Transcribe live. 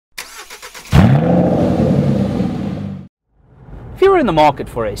in the market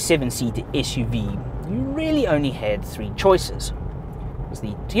for a 7-seater SUV, you really only had 3 choices. It was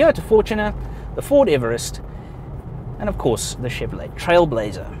the Toyota Fortuner, the Ford Everest, and of course the Chevrolet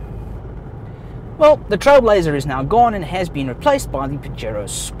Trailblazer. Well, the Trailblazer is now gone and has been replaced by the Pajero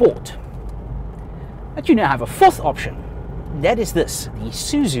Sport. But you now have a 4th option. That is this, the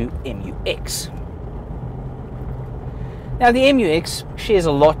Isuzu MU-X. Now the MU-X shares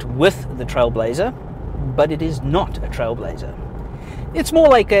a lot with the Trailblazer, but it is not a Trailblazer. It's more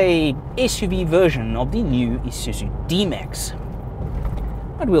like a SUV version of the new Isuzu D-Max.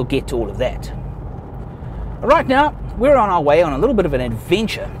 But we'll get to all of that. Right now, we're on our way on a little bit of an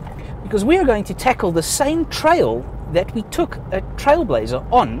adventure, because we are going to tackle the same trail that we took a Trailblazer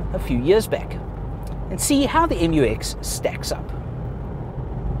on a few years back, and see how the MU-X stacks up.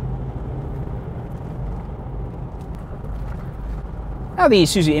 Now the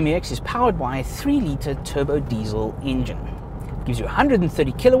Isuzu MU-X is powered by a 3-litre turbo diesel engine. It gives you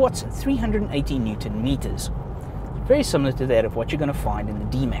 130 kilowatts and 380 Newton meters. Very similar to that of what you're going to find in the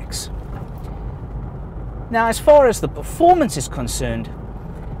D-Max. Now as far as the performance is concerned,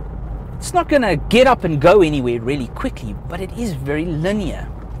 it's not going to get up and go anywhere really quickly, but it is very linear,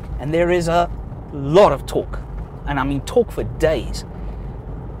 and there is a lot of torque, and I mean torque for days.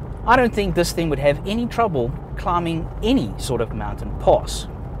 I don't think this thing would have any trouble climbing any sort of mountain pass.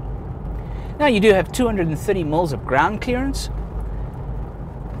 Now you do have 230 mils of ground clearance,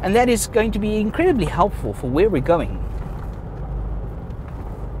 and that is going to be incredibly helpful for where we're going.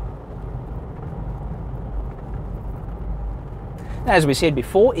 Now, as we said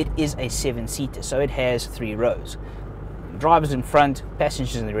before, it is a 7-seater, so it has 3 rows. Drivers in front,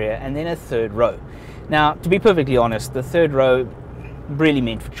 passengers in the rear, and then a 3rd row. Now, to be perfectly honest, the 3rd row really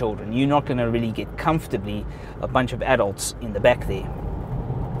meant for children. You're not going to really get comfortably a bunch of adults in the back there.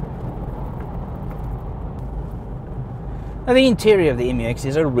 Now, the interior of the MU-X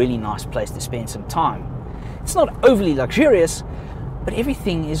is a really nice place to spend some time. It's not overly luxurious, but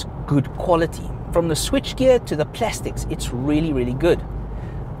everything is good quality. From the switchgear to the plastics, it's really, really good.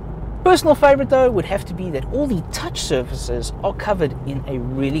 Personal favorite though would have to be that all the touch surfaces are covered in a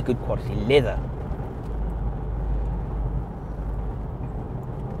really good quality leather.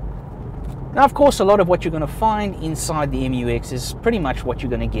 Now of course, a lot of what you're going to find inside the MU-X is pretty much what you're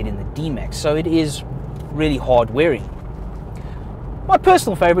going to get in the D-Max, so it is really hard wearing. My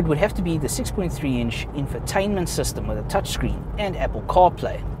personal favorite would have to be the 6.3-inch infotainment system with a touchscreen and Apple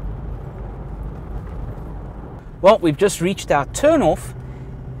CarPlay. Well, we've just reached our turnoff,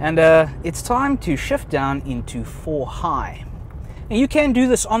 and it's time to shift down into 4 high. And you can do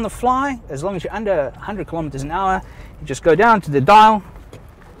this on the fly as long as you're under 100 kilometers an hour. You just go down to the dial,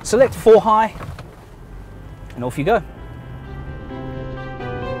 select 4 high, and off you go.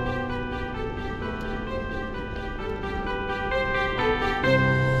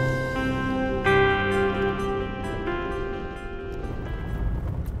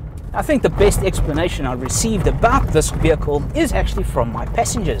 I think the best explanation I received about this vehicle is actually from my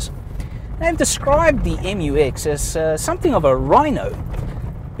passengers. They've described the MU-X as something of a rhino,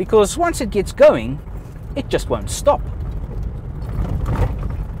 because once it gets going, it just won't stop.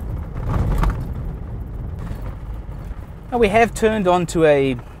 Now we have turned onto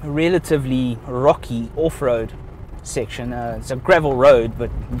a relatively rocky off-road section. It's a gravel road,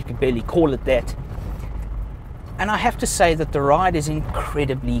 but you could barely call it that. And I have to say that the ride is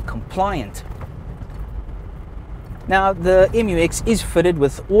incredibly compliant. Now the MU-X is fitted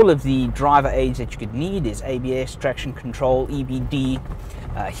with all of the driver aids that you could need. There's ABS, traction control, EBD,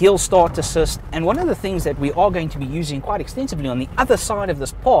 hill start assist, and one of the things that we are going to be using quite extensively on the other side of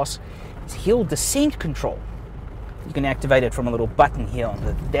this pass is hill descent control. You can activate it from a little button here on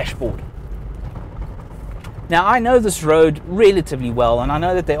the dashboard. Now I know this road relatively well, and I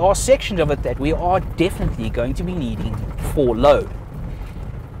know that there are sections of it that we are definitely going to be needing 4 low.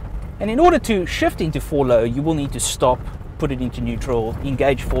 And in order to shift into 4 low, you will need to stop, put it into neutral,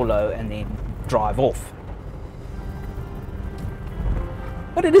 engage 4 low, and then drive off.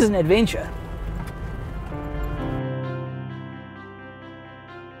 But it is an adventure.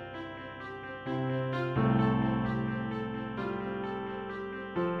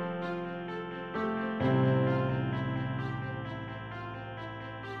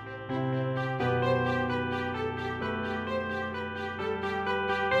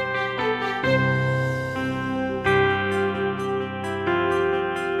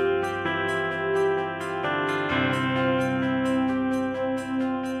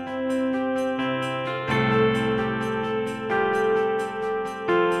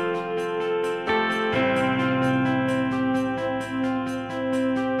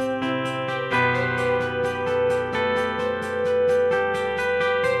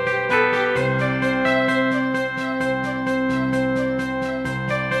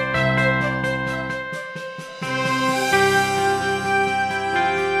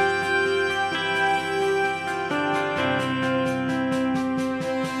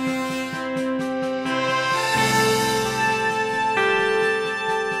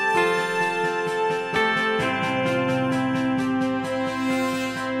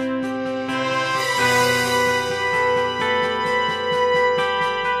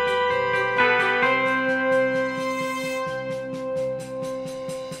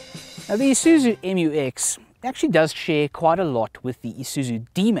 Now the Isuzu MU-X actually does share quite a lot with the Isuzu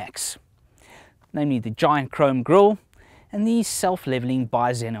D-Max, namely the giant chrome grille and the self-leveling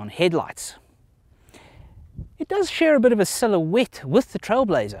bi-xenon headlights. It does share a bit of a silhouette with the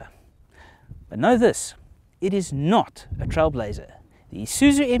Trailblazer, but know this, it is not a Trailblazer. The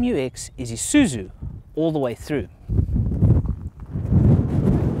Isuzu MU-X is Isuzu all the way through.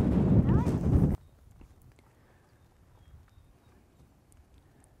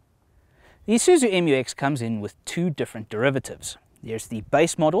 The Isuzu MU-X comes in with two different derivatives. There's the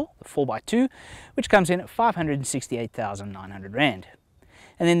base model, the 4x2, which comes in at 568,900 Rand.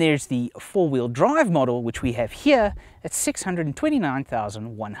 And then there's the four-wheel drive model, which we have here at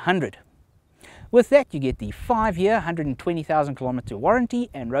 629,100. With that, you get the 5-year, 120,000 kilometer warranty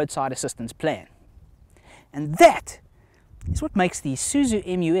and roadside assistance plan. And that is what makes the Isuzu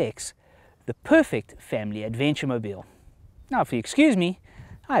MU-X the perfect family adventure mobile. Now, if you excuse me,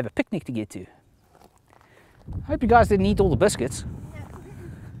 I have a picnic to get to. I hope you guys didn't eat all the biscuits.